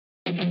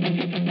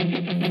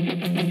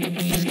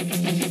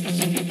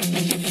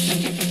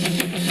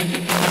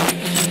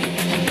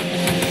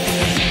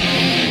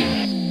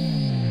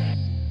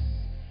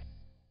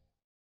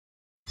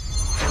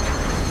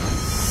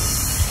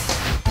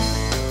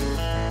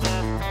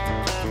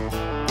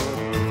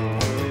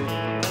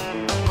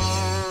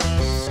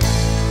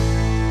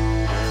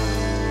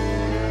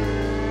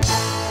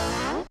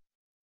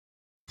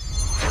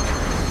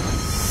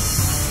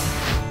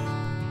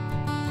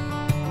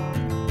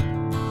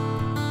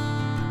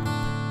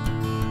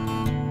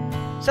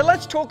So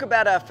let's talk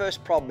about our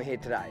first problem here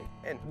today.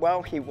 And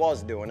well, he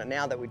was doing it.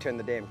 Now that we turned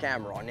the damn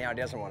camera on, now he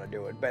doesn't want to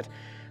do it. But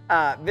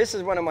this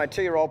is one of my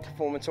 2-year-old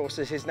performance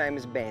horses. His name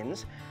is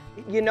Benz.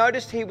 You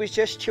noticed he was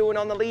just chewing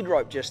on the lead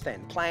rope just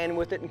then, playing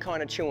with it and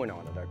kind of chewing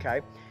on it,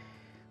 okay?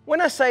 When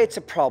I say it's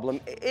a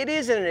problem, it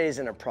is and it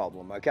isn't a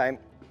problem, okay?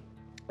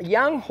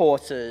 Young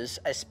horses,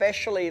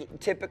 especially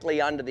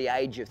typically under the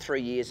age of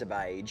 3 years of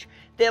age,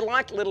 they're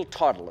like little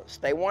toddlers.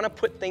 They want to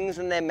put things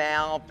in their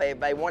mouth,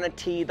 they want to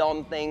teeth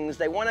on things,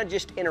 they want to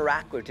just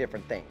interact with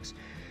different things.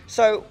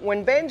 So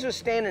when Benz was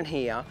standing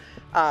here,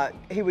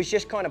 he was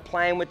just kind of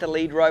playing with the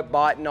lead rope,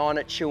 biting on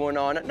it, chewing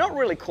on it, not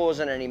really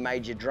causing any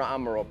major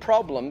drama or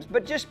problems,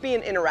 but just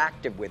being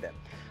interactive with it.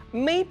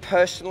 Me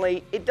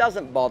personally, it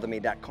doesn't bother me,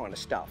 that kind of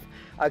stuff.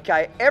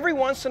 Okay, every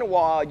once in a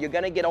while, you're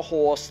going to get a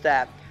horse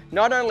that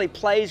not only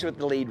plays with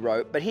the lead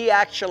rope, but he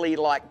actually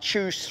like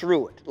chews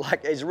through it,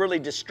 like is really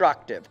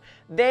destructive.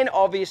 Then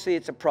obviously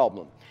it's a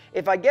problem.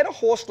 If I get a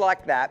horse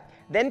like that,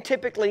 then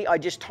typically I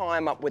just tie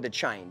him up with a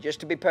chain, just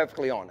to be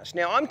perfectly honest.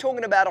 Now I'm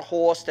talking about a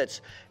horse that's,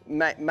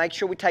 make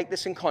sure we take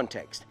this in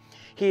context.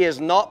 He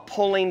is not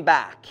pulling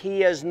back.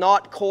 He is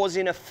not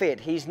causing a fit.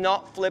 He's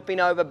not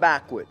flipping over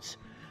backwards.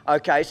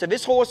 Okay, so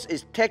this horse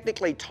is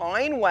technically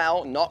tying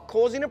well, not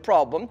causing a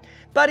problem,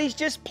 but he's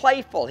just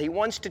playful. He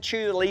wants to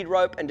chew the lead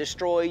rope and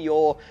destroy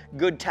your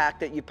good tack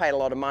that you paid a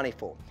lot of money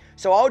for.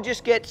 So I'll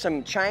just get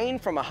some chain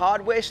from a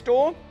hardware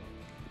store,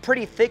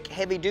 pretty thick,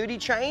 heavy-duty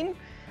chain,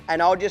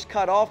 and I'll just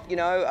cut off, you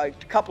know, a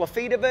couple of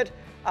feet of it,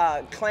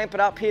 clamp it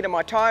up here to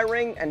my tie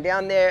ring, and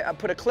down there I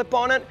put a clip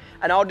on it,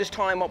 and I'll just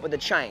tie him up with a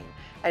chain.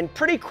 And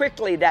pretty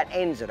quickly that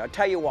ends it. I'll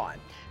tell you why.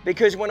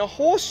 Because when a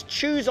horse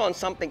chews on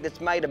something that's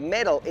made of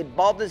metal, it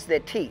bothers their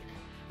teeth,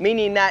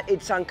 meaning that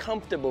it's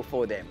uncomfortable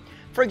for them.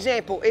 For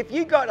example, if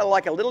you got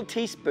like a little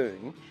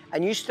teaspoon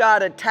and you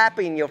started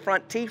tapping your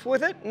front teeth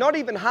with it, not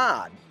even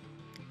hard,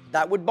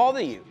 that would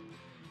bother you.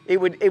 It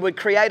would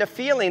create a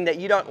feeling that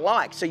you don't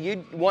like, so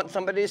you'd want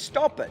somebody to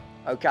stop it,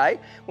 okay?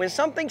 When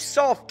something's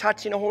soft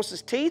touching a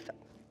horse's teeth,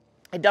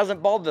 it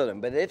doesn't bother them,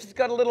 but if it's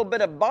got a little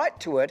bit of bite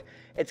to it,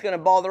 it's going to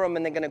bother them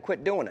and they're going to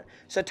quit doing it.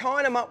 So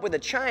tying them up with a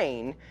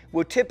chain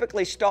will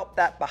typically stop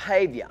that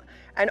behavior.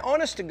 And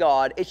honest to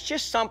God, it's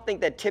just something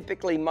that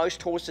typically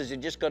most horses are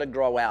just going to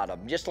grow out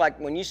of. Just like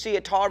when you see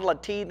a toddler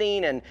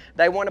teething and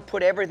they want to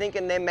put everything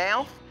in their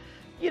mouth,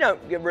 you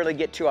don't really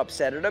get too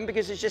upset at them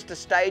because it's just a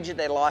stage of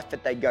their life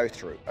that they go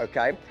through,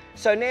 okay?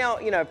 So now,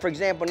 you know, for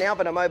example, now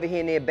that I'm over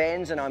here near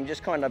Ben's and I'm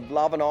just kind of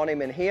loving on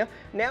him in here,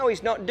 now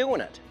he's not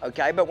doing it,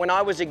 okay? But when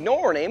I was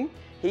ignoring him,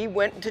 he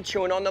went to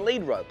chewing on the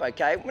lead rope,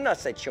 okay? When I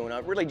say chewing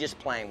on it, really just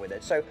playing with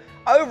it. So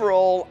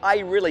overall, I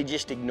really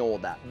just ignore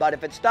that. But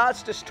if it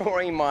starts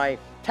destroying my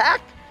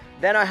tack,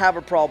 then I have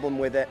a problem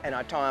with it and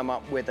I tie him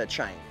up with a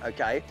chain,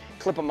 okay?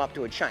 Clip him up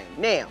to a chain.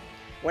 Now,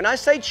 when I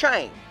say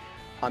chain,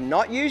 I'm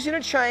not using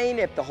a chain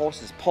if the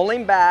horse is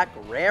pulling back,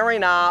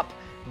 rearing up,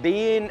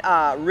 being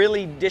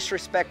really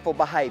disrespectful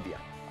behavior,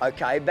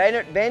 okay?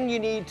 Then you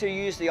need to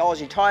use the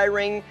Aussie tie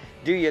ring,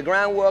 do your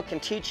groundwork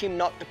and teach him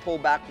not to pull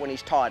back when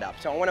he's tied up.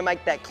 So I want to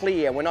make that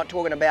clear. We're not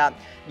talking about,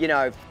 you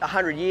know,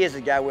 100 years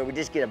ago where we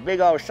just get a big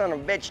old son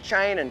of a bitch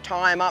chain and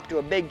tie him up to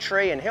a big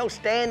tree and he'll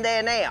stand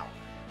there now.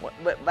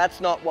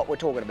 That's not what we're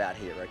talking about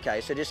here,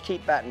 okay? So just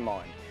keep that in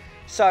mind.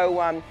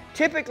 So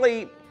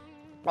typically,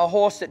 a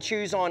horse that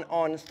chews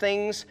on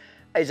things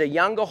is a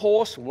younger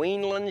horse,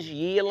 weanlings,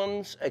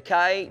 yearlings,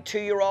 okay,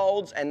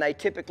 2-year-olds, and they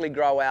typically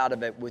grow out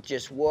of it with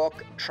just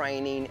work,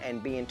 training,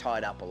 and being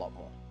tied up a lot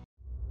more.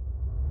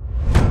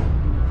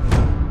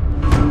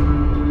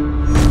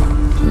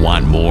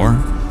 Want more?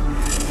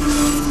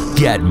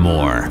 Get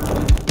more.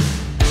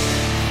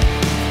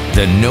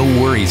 The No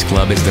Worries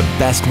Club is the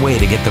best way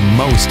to get the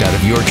most out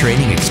of your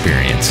training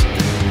experience.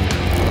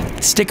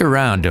 Stick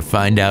around to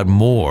find out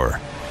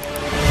more.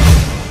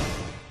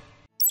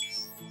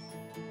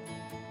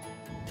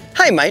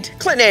 Hey mate,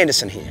 Clint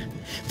Anderson here.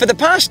 For the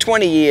past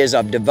 20 years,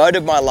 I've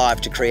devoted my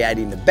life to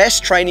creating the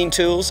best training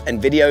tools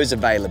and videos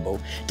available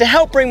to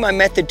help bring my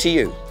method to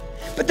you.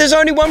 But there's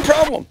only one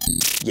problem.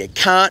 You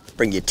can't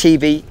bring your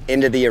TV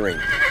into the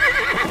arena.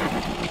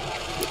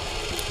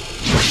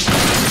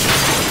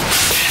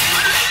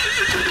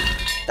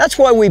 That's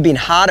why we've been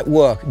hard at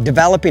work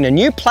developing a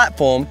new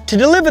platform to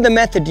deliver the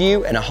method to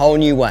you in a whole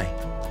new way.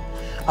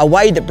 A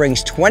way that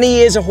brings 20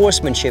 years of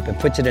horsemanship and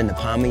puts it in the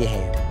palm of your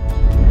hand.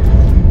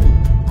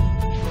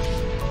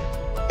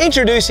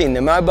 Introducing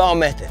the mobile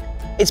method.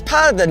 It's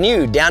part of the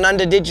new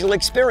Downunder digital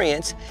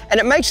experience and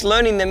it makes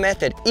learning the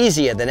method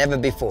easier than ever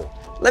before.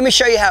 Let me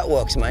show you how it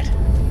works, mate.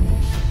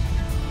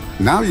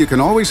 Now you can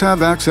always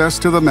have access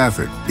to the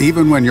method,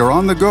 even when you're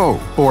on the go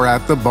or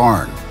at the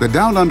barn. The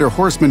Downunder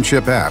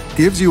Horsemanship app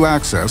gives you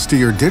access to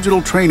your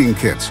digital training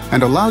kits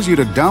and allows you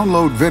to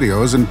download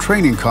videos and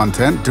training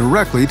content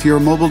directly to your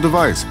mobile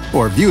device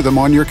or view them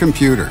on your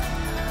computer.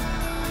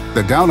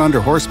 The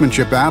Downunder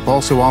Horsemanship app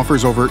also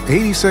offers over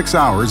 86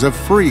 hours of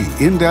free,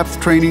 in-depth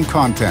training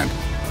content.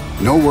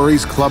 No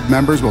Worries Club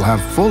members will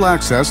have full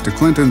access to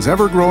Clinton's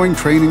ever-growing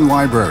training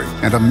library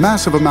and a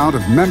massive amount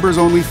of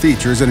members-only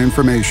features and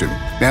information.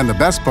 And the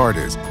best part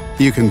is,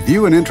 you can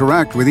view and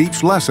interact with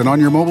each lesson on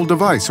your mobile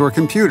device or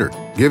computer,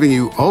 giving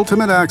you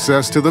ultimate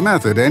access to the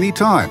method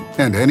anytime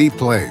and any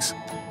place.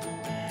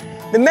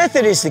 The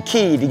method is the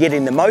key to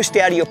getting the most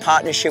out of your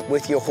partnership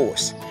with your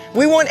horse.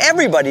 We want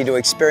everybody to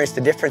experience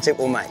the difference it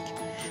will make.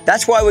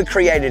 That's why we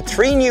created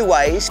 3 new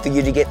ways for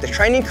you to get the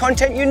training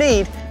content you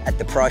need at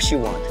the price you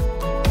want.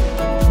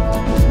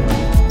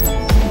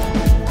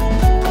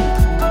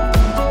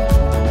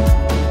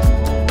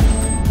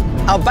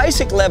 Our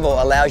basic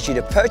level allows you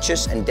to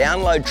purchase and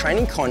download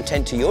training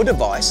content to your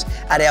device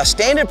at our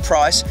standard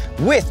price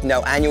with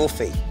no annual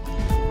fee.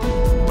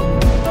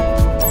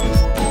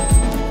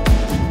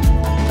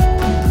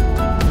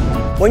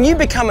 When you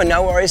become a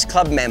No Worries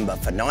Club member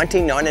for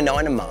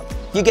 $19.99 a month,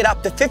 you get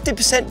up to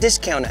 50%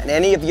 discount on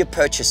any of your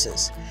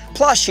purchases.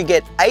 Plus, you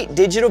get 8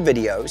 digital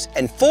videos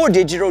and 4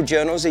 digital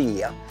journals a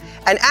year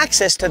and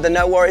access to the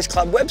No Worries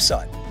Club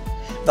website,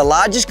 the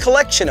largest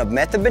collection of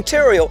method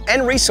material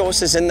and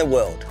resources in the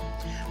world.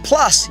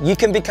 Plus, you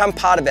can become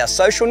part of our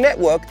social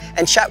network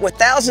and chat with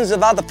thousands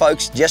of other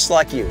folks just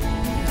like you.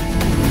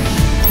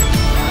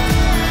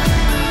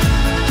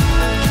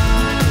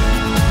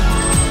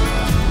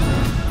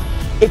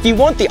 If you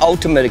want the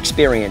ultimate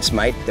experience,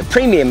 mate, the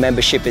premium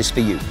membership is for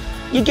you.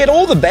 You get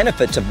all the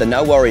benefits of the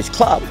No Worries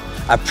Club,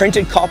 a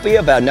printed copy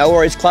of our No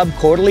Worries Club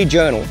quarterly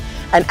journal,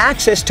 and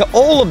access to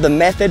all of the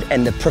method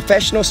and the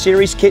professional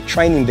series kit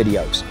training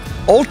videos.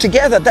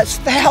 Altogether, that's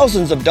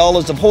thousands of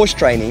dollars of horse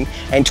training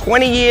and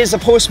 20 years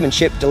of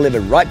horsemanship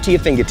delivered right to your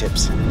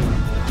fingertips.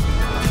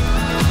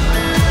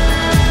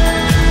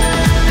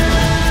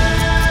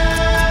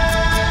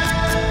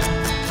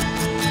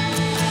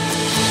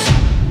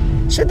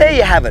 So there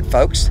you have it,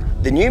 folks.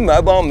 The new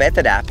mobile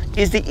method app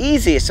is the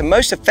easiest and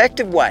most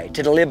effective way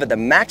to deliver the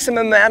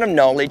maximum amount of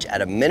knowledge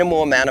at a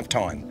minimal amount of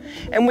time.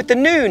 And with the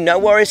new No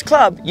Worries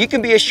Club, you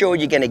can be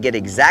assured you're going to get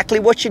exactly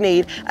what you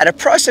need at a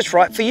price that's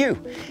right for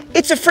you.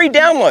 It's a free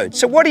download,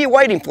 so what are you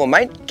waiting for,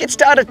 mate? Get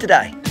started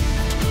today.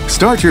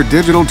 Start your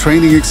digital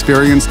training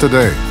experience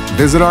today.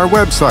 Visit our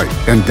website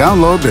and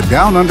download the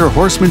Downunder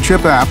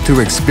Horsemanship app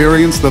to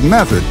experience the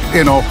method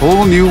in a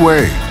whole new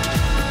way.